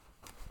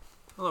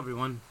Hello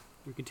everyone,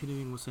 we're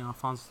continuing with St.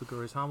 Alphonsus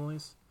Liguori's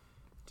homilies.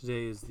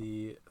 Today is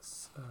the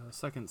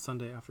second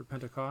Sunday after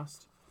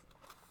Pentecost,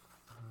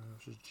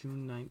 which is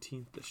June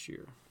 19th this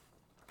year.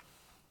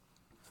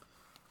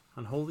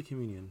 On Holy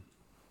Communion,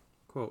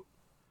 quote,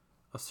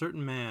 "A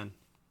certain man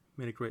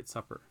made a great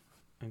supper,"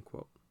 end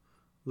quote.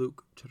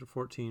 Luke chapter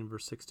 14,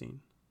 verse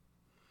 16.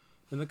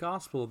 In the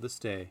Gospel of this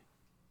day,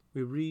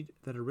 we read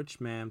that a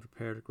rich man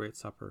prepared a great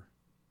supper.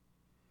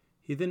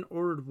 He then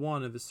ordered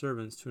one of his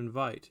servants to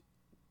invite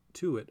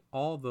to it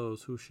all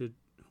those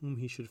whom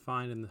he should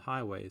find in the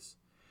highways,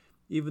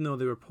 even though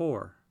they were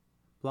poor,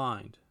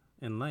 blind,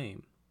 and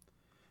lame,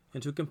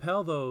 and to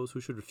compel those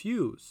who should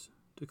refuse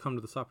to come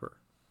to the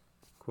supper.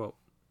 Quote,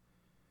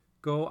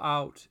 "Go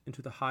out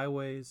into the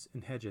highways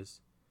and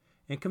hedges,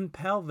 and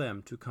compel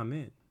them to come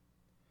in,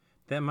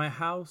 that my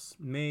house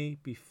may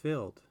be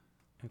filled."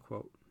 End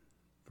quote.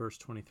 Verse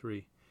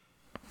 23.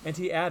 And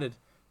he added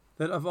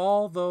that of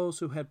all those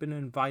who had been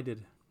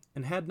invited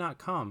and had not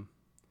come,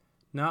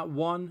 not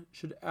one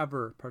should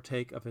ever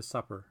partake of his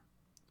supper.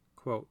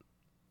 Quote,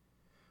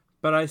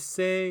 "But I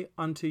say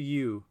unto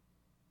you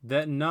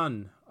that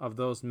none of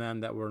those men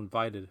that were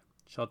invited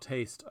shall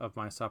taste of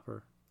my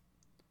supper."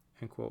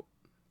 End quote.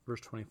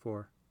 Verse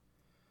 24.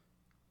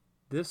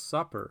 This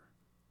supper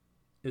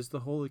is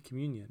the Holy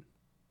Communion.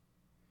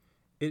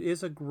 It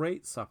is a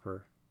great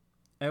supper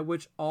at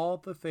which all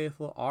the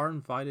faithful are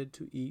invited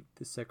to eat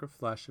the sacred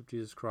flesh of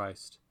Jesus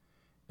Christ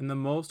in the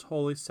most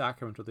holy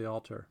sacrament of the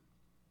altar.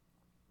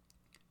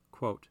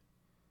 Quote,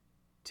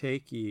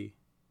 "Take ye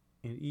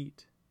and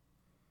eat.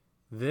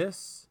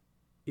 This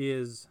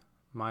is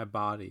my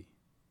body."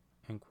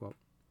 End quote.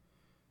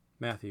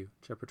 Matthew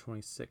chapter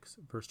 26,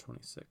 verse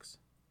 26.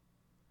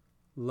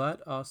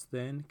 Let us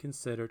then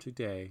consider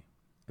today,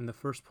 in the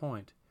first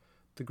point,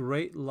 the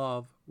great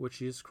love which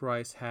Jesus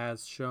Christ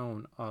has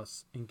shown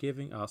us in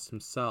giving us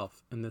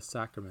himself in this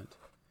sacrament,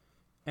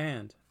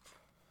 and,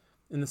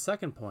 in the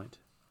second point,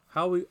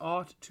 how we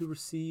ought to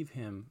receive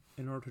him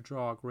in order to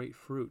draw great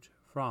fruit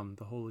from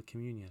the Holy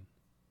Communion.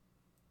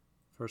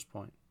 First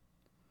point,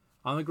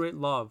 on the great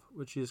love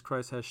which Jesus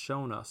Christ has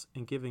shown us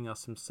in giving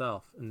us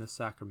himself in this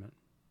sacrament.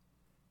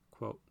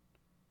 Quote,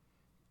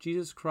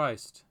 Jesus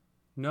Christ,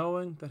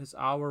 knowing that his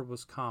hour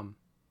was come,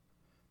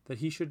 that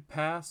he should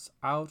pass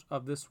out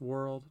of this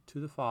world to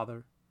the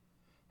Father,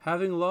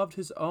 having loved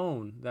his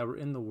own that were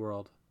in the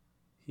world,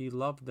 he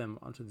loved them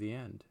unto the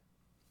end.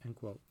 End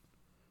quote.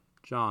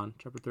 John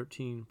chapter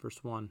 13,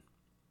 verse 1.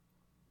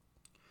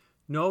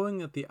 Knowing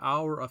that the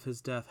hour of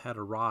his death had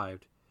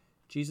arrived,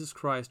 Jesus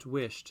Christ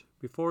wished,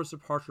 before his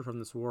departure from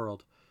this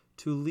world,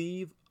 to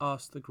leave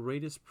us the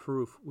greatest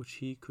proof which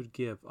he could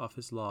give of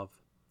his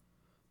love,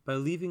 by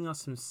leaving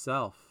us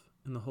himself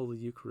in the Holy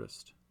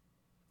Eucharist.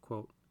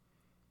 Quote,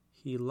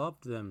 he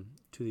loved them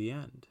to the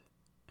end.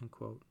 End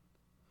quote.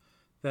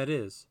 That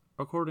is,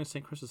 according to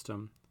St.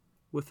 Chrysostom,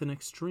 with an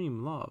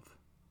extreme love.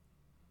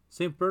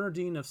 St.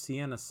 Bernardine of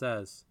Siena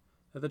says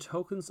that the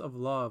tokens of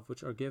love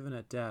which are given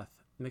at death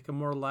make a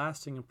more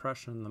lasting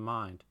impression in the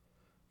mind,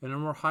 and are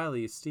more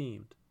highly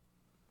esteemed.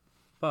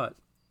 But,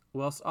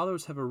 whilst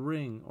others have a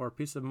ring or a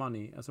piece of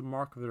money as a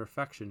mark of their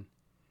affection,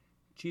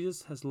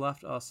 Jesus has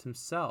left us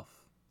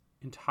himself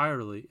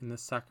entirely in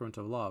this sacrament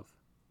of love.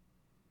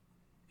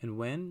 And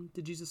when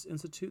did Jesus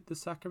institute this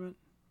sacrament?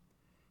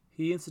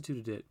 He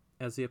instituted it,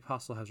 as the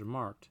apostle has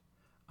remarked,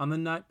 on the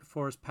night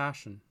before his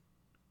passion.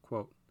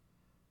 Quote,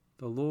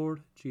 the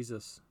Lord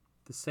Jesus,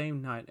 the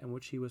same night in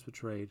which he was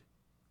betrayed,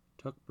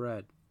 took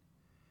bread,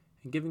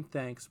 and giving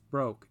thanks,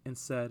 broke, and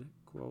said,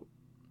 quote,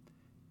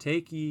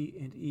 "Take ye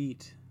and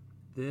eat,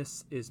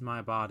 this is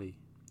my body."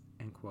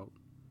 End quote.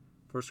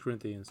 1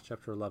 Corinthians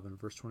chapter 11,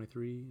 verse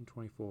 23 and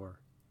 24.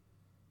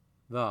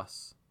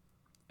 Thus,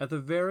 at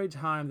the very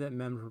time that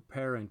men were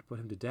preparing to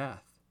put him to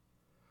death,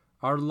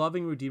 our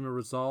loving Redeemer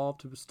resolved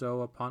to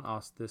bestow upon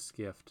us this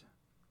gift.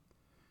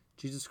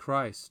 Jesus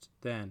Christ,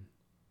 then,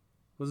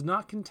 was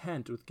not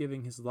content with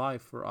giving his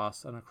life for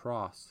us on a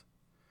cross.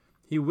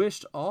 He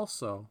wished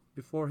also,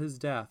 before his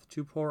death,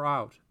 to pour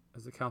out,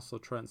 as the Council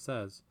of Trent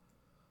says,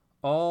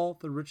 all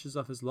the riches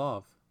of his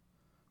love,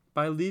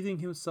 by leaving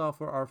himself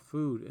for our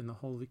food in the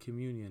Holy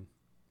Communion.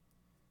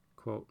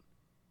 Quote,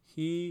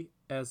 he,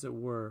 as it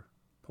were,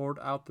 poured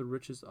out the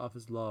riches of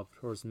his love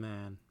towards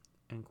man.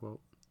 End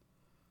quote.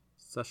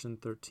 Session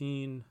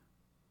 13,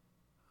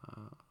 I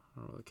don't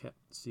know what the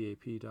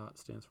CAP dot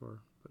stands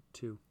for, but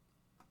 2.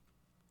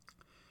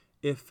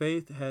 If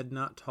faith had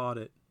not taught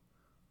it,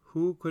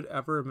 who could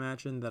ever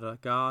imagine that a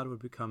God would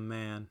become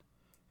man,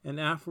 and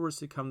afterwards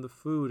become the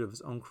food of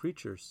his own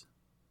creatures?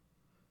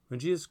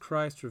 When Jesus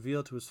Christ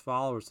revealed to his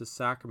followers this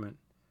sacrament,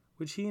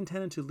 which he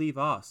intended to leave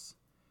us,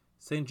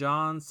 St.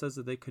 John says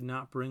that they could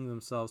not bring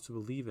themselves to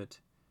believe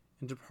it,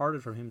 and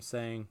departed from him,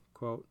 saying,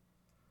 quote,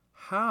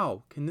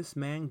 "How can this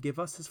man give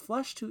us his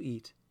flesh to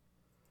eat?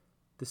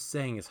 This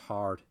saying is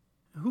hard,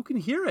 and who can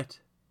hear it?"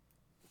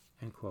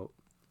 End quote.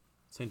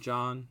 St.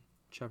 John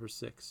chapter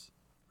 6,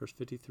 verse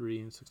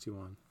 53 and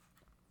 61.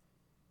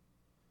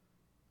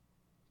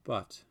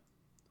 But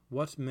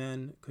what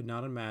men could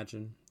not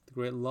imagine the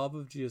great love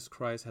of Jesus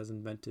Christ has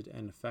invented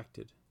and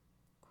effected.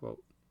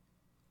 Quote,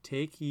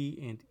 "Take ye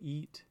and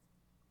eat.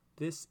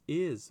 This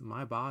is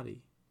my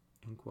body."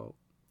 End quote.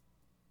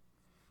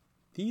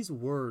 These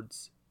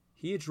words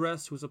he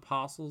addressed to his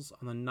apostles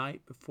on the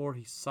night before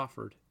he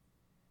suffered,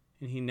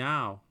 and he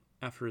now,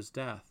 after his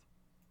death,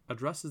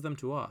 addresses them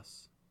to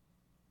us.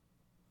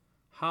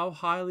 How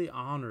highly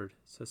honored,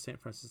 says St.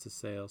 Francis de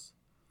Sales,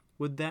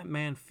 would that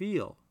man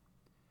feel,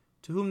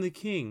 to whom the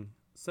king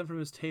sent from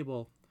his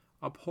table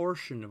a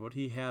portion of what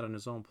he had on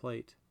his own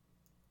plate?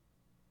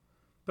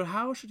 But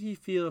how should he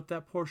feel if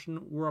that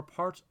portion were a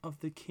part of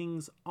the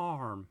king's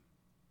arm?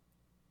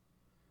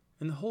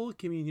 In the Holy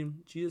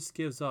Communion, Jesus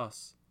gives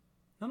us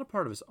not a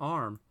part of his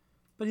arm,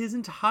 but his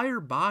entire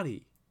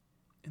body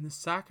in the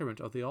sacrament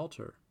of the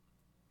altar.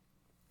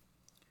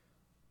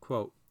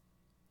 Quote,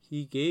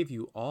 "He gave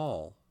you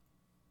all,"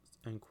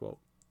 end quote,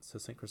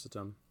 says St.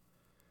 Chrysostom,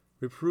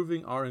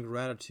 reproving our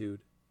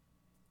ingratitude.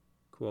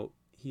 Quote,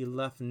 "He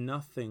left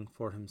nothing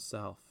for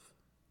himself,"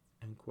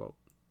 end quote.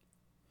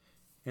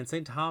 And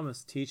St.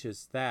 Thomas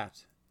teaches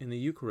that, in the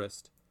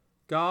Eucharist,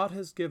 God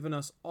has given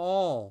us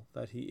all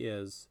that he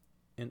is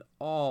and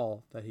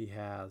all that he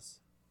has.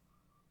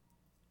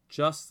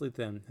 Justly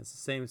then has the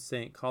same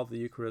saint called the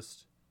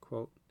Eucharist,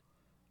 quote,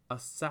 "a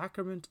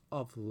sacrament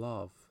of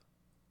love,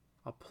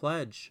 a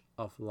pledge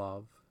of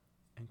love,"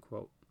 end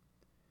quote.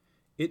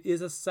 It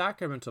is a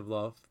sacrament of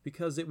love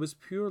because it was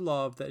pure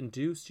love that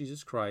induced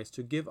Jesus Christ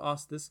to give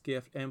us this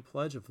gift and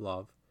pledge of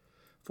love,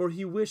 for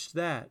he wished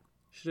that,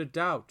 should a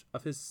doubt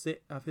of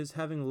his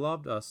having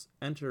loved us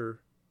ever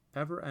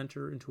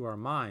enter into our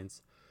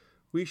minds,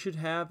 we should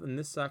have in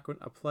this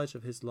sacrament a pledge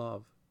of his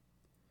love.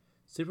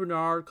 St.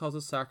 Bernard calls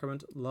the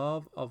sacrament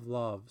love of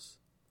loves.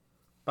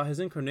 By his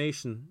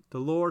incarnation, the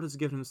Lord has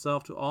given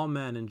himself to all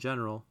men in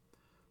general,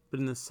 but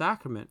in the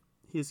sacrament,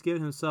 he has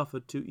given himself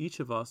to each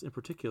of us in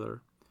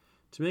particular,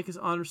 to make us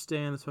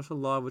understand the special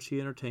love which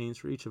he entertains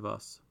for each of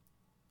us.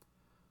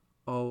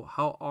 Oh,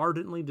 how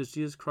ardently does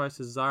Jesus Christ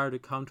desire to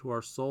come to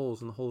our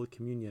souls in the Holy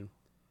Communion.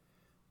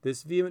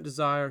 This vehement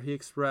desire he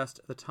expressed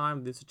at the time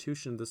of the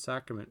institution of the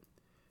sacrament,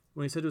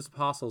 when he said to his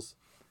apostles,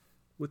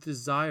 "With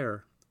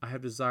desire I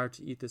have desired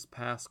to eat this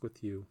Pasch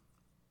with you."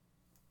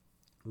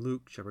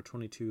 Luke chapter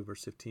 22,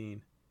 verse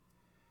 15.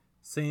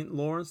 St.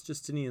 Lawrence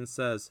Justinian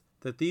says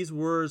that these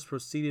words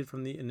proceeded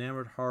from the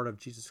enamored heart of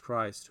Jesus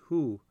Christ,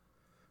 who,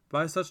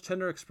 by such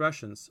tender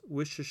expressions,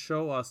 wished to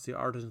show us the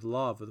ardent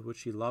love with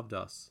which he loved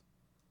us.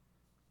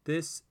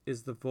 This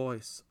is the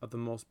voice of the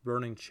most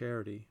burning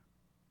charity.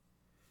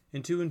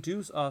 And to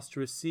induce us to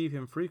receive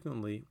him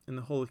frequently in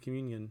the Holy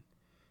Communion,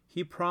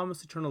 he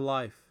promised eternal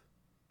life,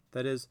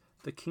 that is,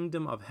 the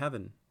kingdom of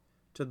heaven,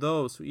 to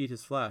those who eat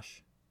his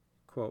flesh.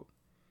 Quote,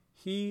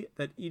 "He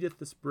that eateth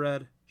this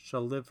bread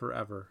shall live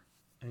forever."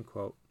 End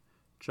quote.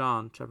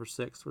 John chapter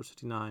 6, verse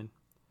 59.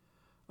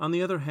 On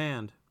the other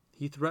hand,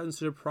 he threatens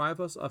to deprive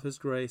us of his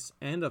grace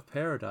and of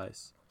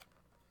paradise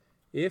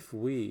if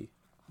we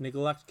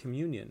neglect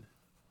communion.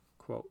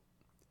 Quote,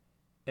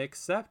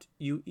 "Except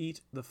you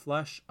eat the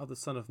flesh of the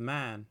Son of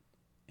Man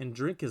and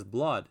drink his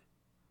blood,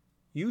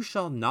 you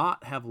shall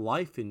not have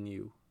life in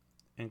you."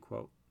 End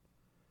quote.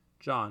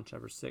 John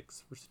chapter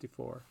 6, verse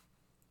 54.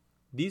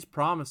 These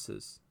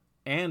promises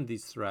and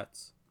these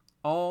threats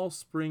all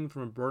spring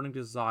from a burning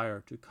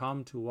desire to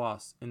come to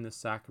us in this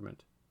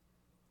sacrament.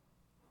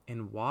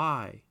 And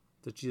why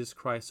does Jesus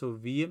Christ so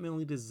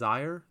vehemently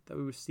desire that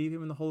we receive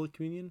him in the Holy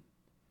Communion?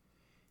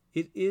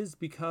 It is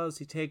because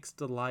he takes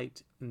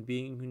delight in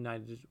being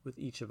united with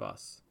each of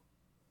us.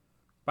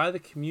 By the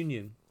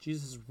communion,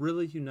 Jesus is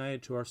really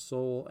united to our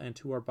soul and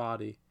to our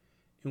body,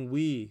 and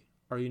we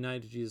are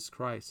united to Jesus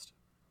Christ.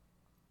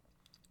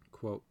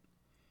 Quote,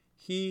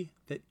 "He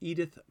that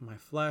eateth my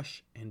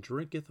flesh and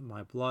drinketh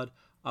my blood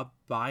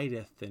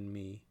abideth in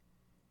me,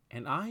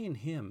 and I in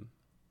him."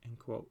 End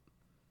quote.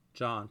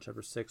 John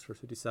chapter 6, verse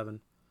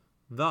 57.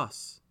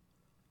 Thus,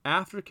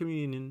 after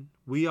communion,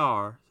 we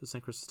are, says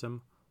St.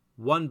 Chrysostom,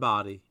 one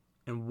body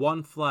and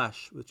one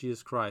flesh with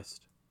Jesus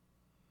Christ.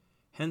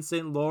 Hence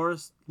St.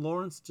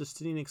 Lawrence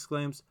Justinian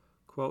exclaims,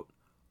 quote,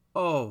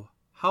 "Oh,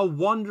 how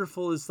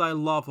wonderful is thy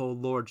love, O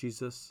Lord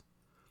Jesus,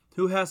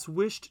 who hast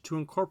wished to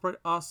incorporate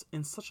us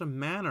in such a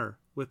manner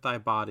with thy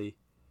body,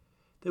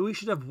 that we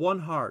should have one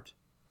heart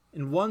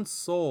and one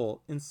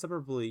soul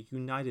inseparably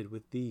united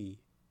with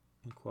thee."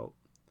 End quote.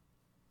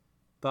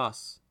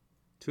 Thus,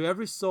 to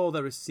every soul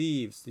that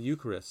receives the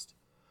Eucharist,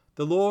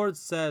 the Lord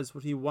says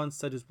what he once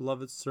said to his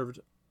beloved servant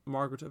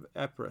Margaret of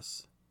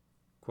Ypres,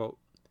 quote,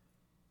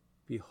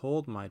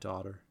 "Behold, my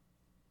daughter,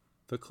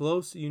 the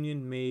close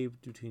union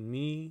made between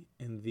me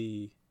and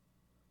thee.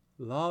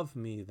 Love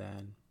me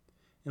then,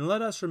 and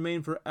let us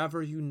remain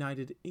forever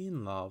united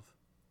in love.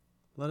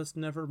 Let us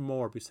never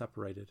more be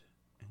separated."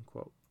 End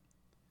quote.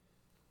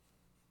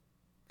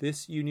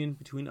 This union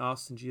between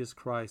us and Jesus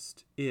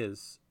Christ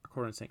is,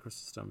 according to St.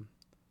 Chrysostom,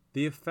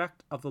 the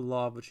effect of the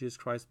love which Jesus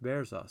Christ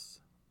bears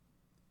us.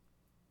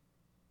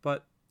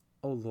 But,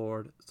 O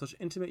Lord, such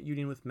intimate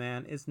union with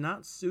man is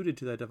not suited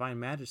to thy divine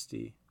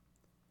majesty.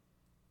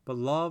 But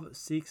love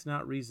seeks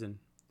not reason,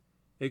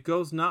 It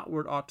goes not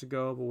where it ought to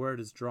go, but where it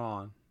is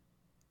drawn.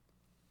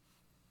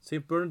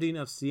 St. Bernardine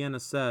of Siena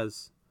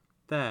says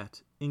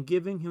that, in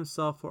giving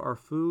himself for our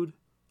food,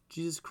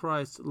 Jesus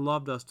Christ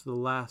loved us to the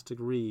last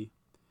degree,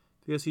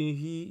 because he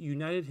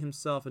united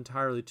himself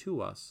entirely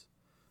to us,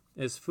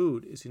 as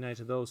food is united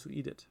to those who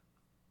eat it.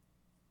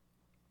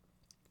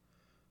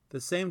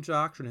 The same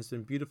doctrine has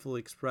been beautifully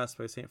expressed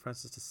by St.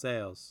 Francis de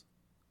Sales.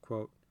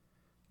 Quote,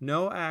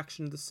 "No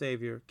action of the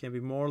Saviour can be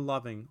more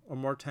loving or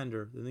more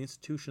tender than the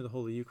institution of the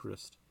Holy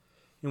Eucharist,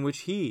 in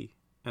which he,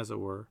 as it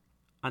were,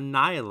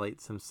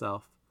 annihilates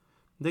himself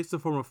and takes the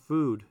form of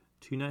food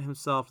to unite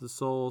himself to the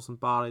souls and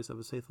bodies of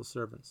his faithful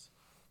servants.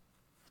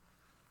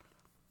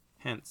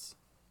 Hence,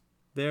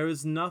 there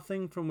is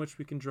nothing from which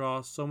we can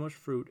draw so much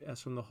fruit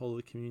as from the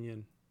Holy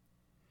Communion.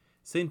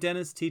 St.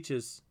 Denis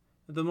teaches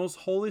that the most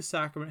holy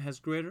sacrament has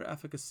greater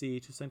efficacy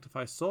to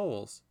sanctify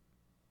souls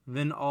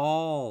than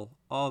all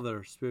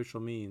other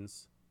spiritual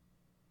means.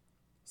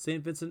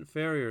 St. Vincent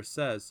Ferrier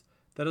says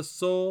that a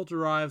soul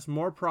derives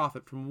more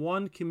profit from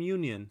one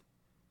communion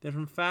than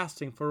from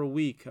fasting for a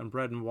week on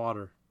bread and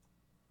water.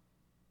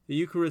 The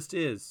Eucharist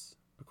is,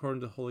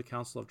 according to the Holy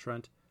Council of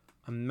Trent,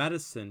 a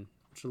medicine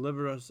which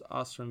delivers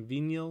us from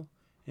venial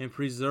and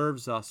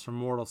preserves us from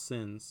mortal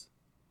sins.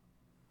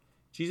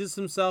 Jesus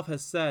himself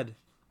has said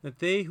that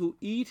they who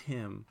eat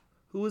him,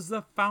 who is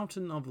the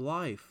fountain of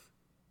life,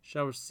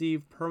 shall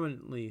receive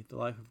permanently the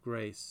life of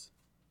grace.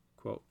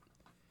 Quote,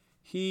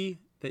 "He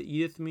that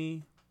eateth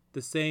me,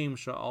 the same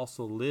shall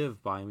also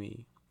live by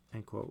me."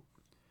 End quote.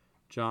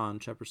 John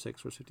chapter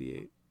 6, verse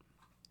 58.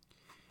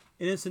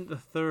 Innocent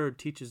III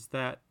teaches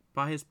that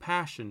by his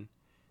passion,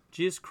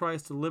 Jesus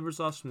Christ delivers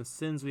us from the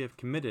sins we have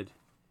committed,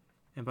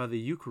 and by the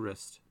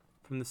Eucharist,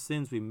 from the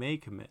sins we may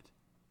commit.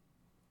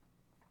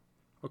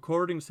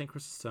 According to St.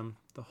 Chrysostom,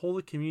 the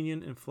Holy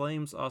Communion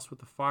inflames us with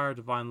the fire of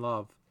divine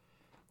love,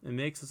 and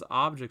makes us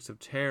objects of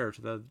terror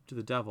to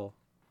the devil.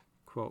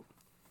 Quote,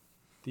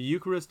 "The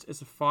Eucharist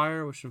is a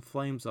fire which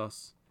inflames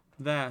us,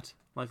 that,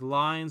 like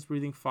lions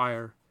breathing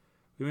fire,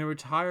 we may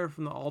retire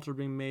from the altar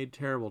being made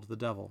terrible to the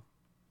devil."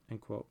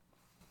 End quote.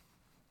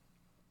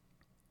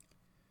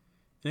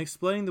 In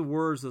explaining the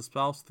words of the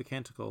spouse of the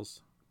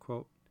Canticles,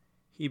 quote,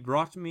 "He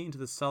brought me into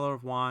the cellar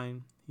of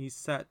wine, he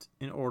set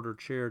in order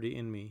charity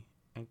in me."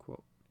 End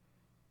quote.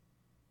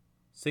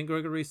 St.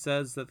 Gregory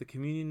says that the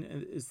communion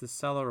is the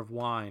cellar of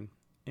wine,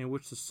 in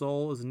which the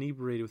soul is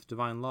inebriated with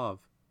divine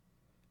love,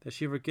 that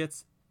she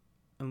forgets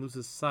and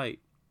loses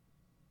sight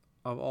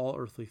of all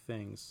earthly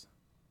things.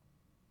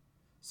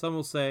 Some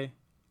will say,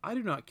 "I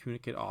do not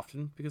communicate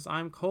often because I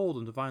am cold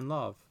in divine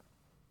love."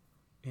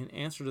 In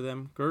answer to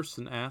them,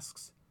 Gerson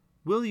asks,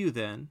 "Will you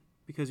then,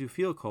 because you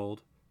feel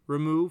cold,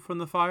 remove from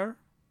the fire?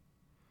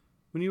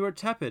 When you are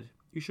tepid,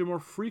 you should more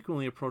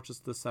frequently approach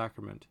the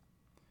sacrament."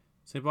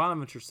 St.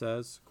 Bonaventure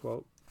says,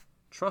 quote,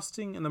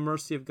 "Trusting in the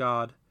mercy of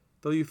God,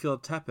 though you feel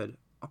tepid,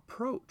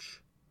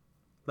 approach.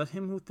 Let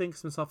him who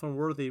thinks himself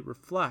unworthy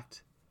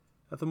reflect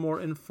that the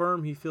more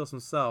infirm he feels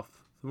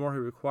himself, the more he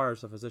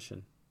requires a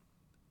physician."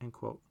 End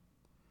quote.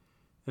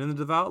 And in the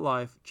Devout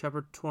Life,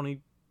 chapter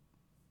 20,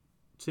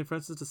 St.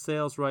 Francis de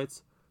Sales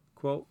writes,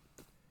 quote,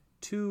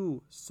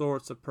 "Two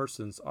sorts of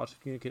persons ought to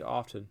communicate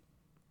often: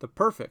 the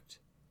perfect,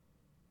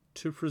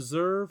 to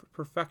preserve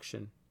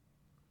perfection,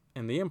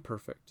 and the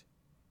imperfect,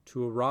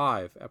 to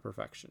arrive at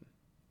perfection."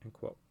 End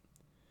quote.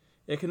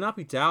 It cannot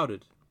be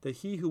doubted that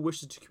he who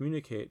wishes to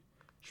communicate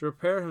should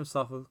prepare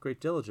himself with great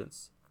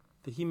diligence,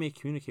 that he may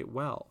communicate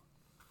well.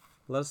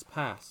 Let us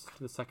pass to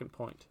the second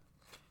point.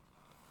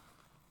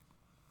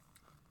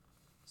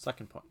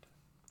 Second point.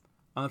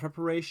 On the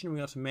preparation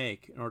we ought to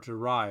make in order to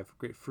derive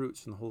great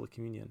fruits from the Holy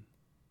Communion.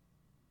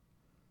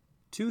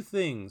 Two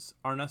things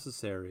are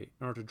necessary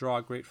in order to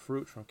draw great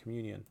fruit from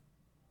communion: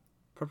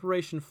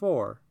 preparation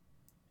for,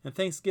 and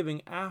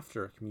thanksgiving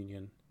after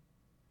communion.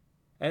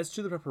 As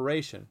to the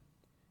preparation,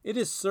 it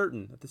is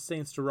certain that the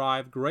saints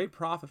derived great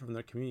profit from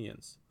their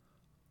communions,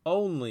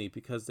 only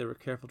because they were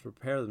careful to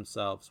prepare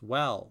themselves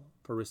well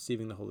for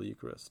receiving the Holy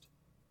Eucharist.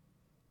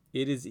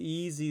 It is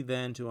easy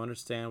then to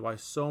understand why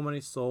so many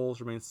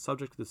souls remain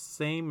subject to the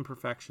same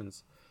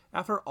imperfections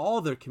after all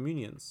their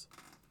communions.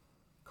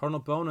 Cardinal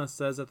Bona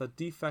says that the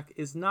defect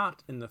is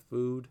not in the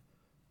food,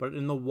 but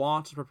in the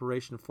want of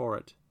preparation for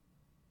it.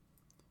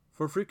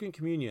 For frequent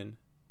communion,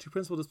 two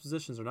principal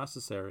dispositions are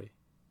necessary.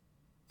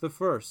 The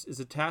first is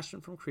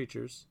detachment from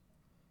creatures,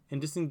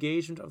 and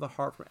disengagement of the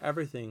heart from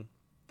everything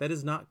that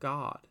is not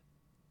God.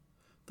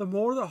 The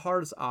more the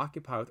heart is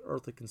occupied with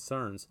earthly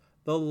concerns,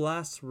 the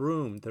less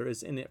room there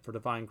is in it for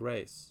divine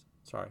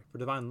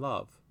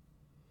love.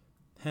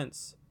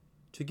 Hence,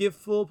 to give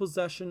full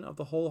possession of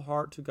the whole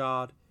heart to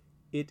God,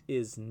 it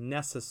is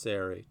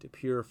necessary to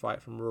purify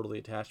it from worldly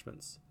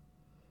attachments.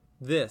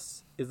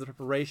 This is the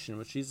preparation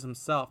which Jesus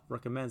himself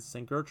recommends to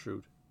St.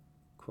 Gertrude.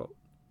 Quote,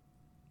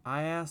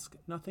 "I ask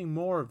nothing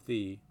more of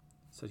thee,"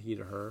 said he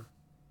to her,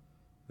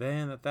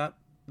 than that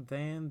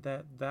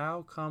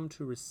thou come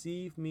to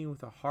receive me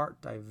with a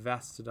heart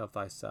divested of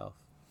thyself."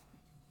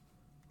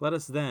 Let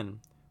us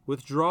then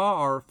withdraw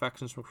our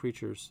affections from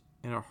creatures,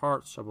 and our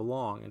hearts shall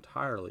belong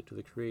entirely to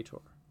the Creator.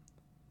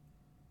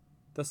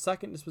 The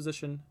second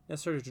disposition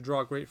necessary to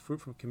draw great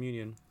fruit from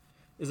communion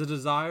is a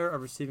desire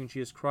of receiving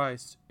Jesus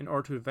Christ in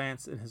order to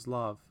advance in his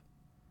love.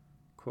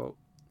 Quote,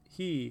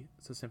 "He,"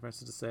 says St.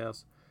 Francis de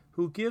Sales,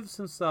 "who gives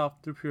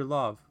himself through pure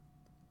love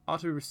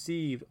ought to be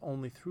received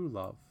only through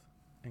love."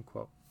 End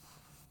quote.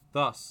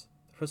 Thus,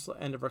 the principal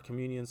end of our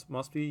communions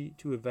must be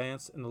to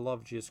advance in the love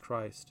of Jesus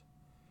Christ.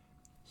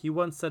 He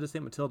once said to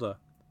St. Matilda,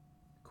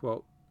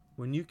 quote,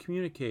 "When you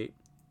communicate,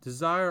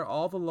 desire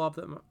all the love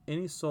that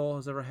any soul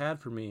has ever had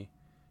for me,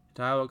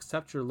 and I will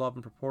accept your love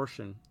in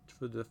proportion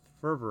to the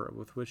fervor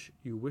with which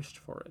you wished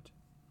for it."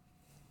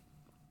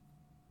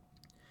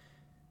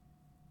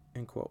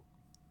 End quote.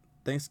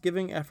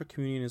 Thanksgiving after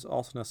communion is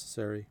also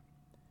necessary.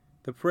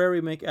 The prayer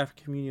we make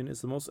after communion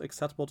is the most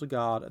acceptable to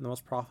God and the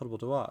most profitable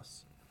to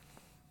us.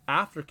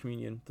 After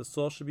communion, the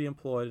soul should be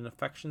employed in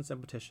affections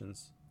and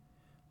petitions.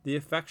 The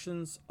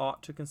affections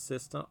ought to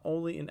consist not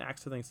only in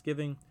acts of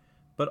thanksgiving,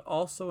 but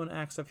also in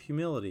acts of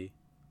humility,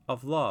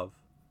 of love,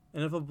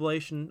 and of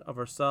oblation of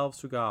ourselves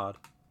to God.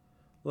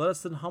 Let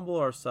us then humble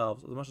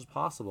ourselves as much as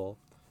possible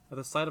at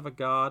the sight of a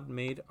God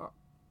made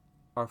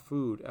our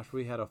food after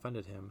we had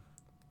offended him.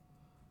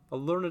 A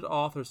learned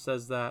author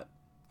says that,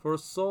 for a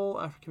soul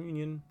after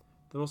communion,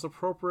 the most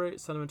appropriate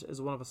sentiment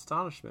is one of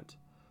astonishment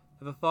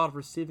at the thought of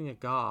receiving a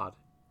God.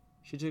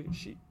 She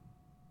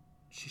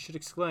should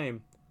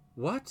exclaim,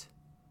 "What?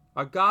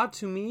 A God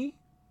to me?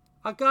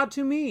 A God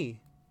to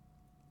me!"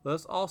 Let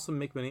us also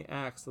make many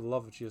acts of the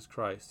love of Jesus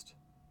Christ.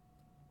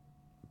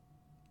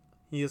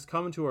 He has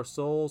come into our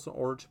souls in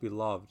order to be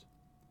loved.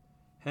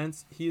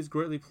 Hence, he is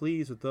greatly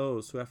pleased with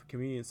those who after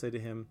communion say to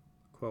him,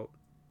 quote,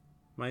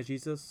 "My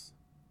Jesus,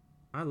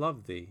 I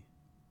love thee.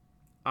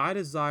 I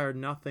desire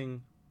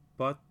nothing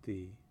but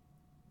thee."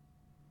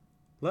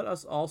 Let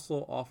us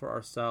also offer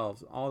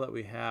ourselves and all that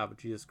we have to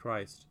Jesus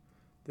Christ,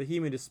 that he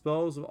may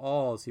dispose of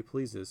all as he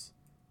pleases.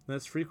 Let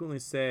us frequently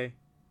say,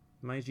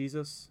 "My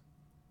Jesus,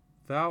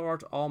 thou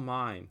art all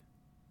mine.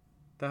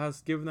 Thou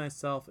hast given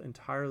thyself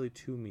entirely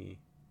to me.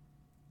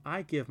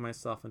 I give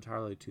myself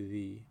entirely to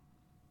thee."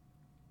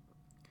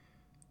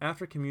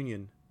 After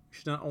communion, we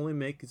should not only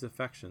make these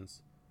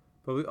affections,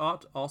 but we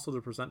ought also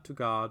to present to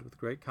God with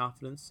great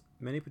confidence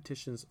many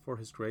petitions for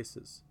his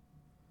graces.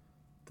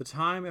 The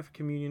time after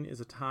communion is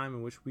a time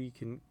in which we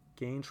can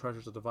gain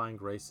treasures of divine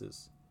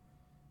graces.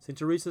 St.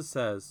 Teresa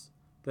says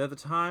that at the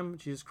time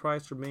Jesus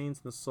Christ remains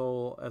in the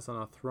soul as on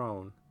a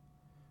throne,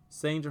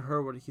 saying to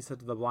her what he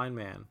said to the blind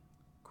man,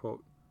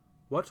 quote,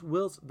 "What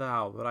wilt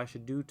thou that I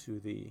should do to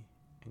thee?"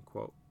 End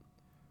quote.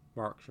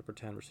 Mark chapter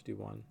 10, verse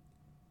 51.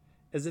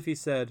 As if he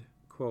said,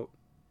 quote,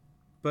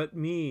 "But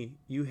me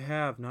you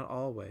have not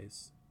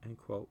always." End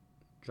quote.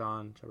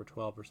 John chapter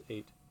 12, verse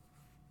 8.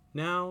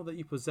 "Now that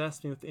you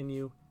possess me within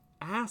you,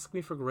 ask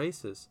me for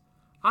graces.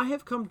 I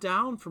have come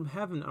down from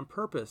heaven on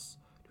purpose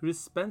to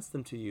dispense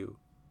them to you.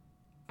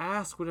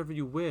 Ask whatever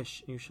you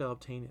wish, and you shall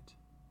obtain it."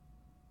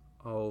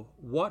 Oh,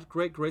 what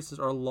great graces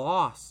are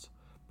lost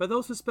by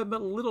those who spend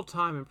but little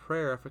time in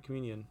prayer after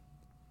communion.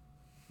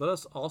 Let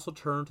us also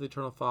turn to the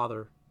Eternal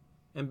Father,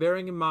 and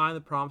bearing in mind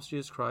the promise of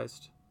Jesus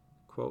Christ,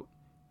 quote,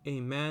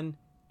 "Amen,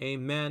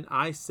 amen,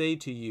 I say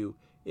to you,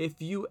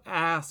 if you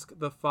ask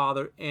the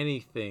Father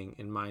anything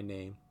in my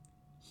name,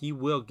 he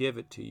will give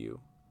it to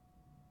you."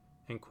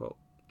 End quote.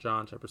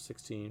 John chapter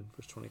 16,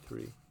 verse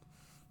 23.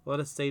 Let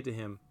us say to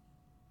him,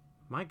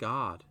 "My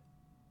God,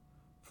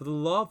 for the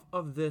love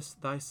of this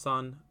thy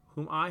Son,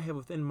 whom I have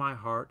within my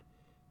heart,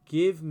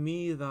 give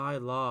me thy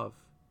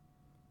love.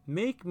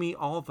 Make me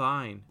all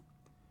thine."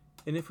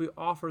 And if we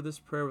offer this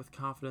prayer with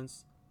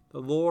confidence,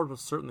 the Lord will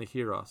certainly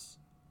hear us.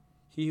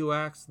 He who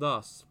acts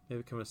thus may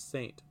become a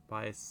saint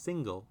by a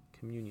single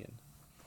communion.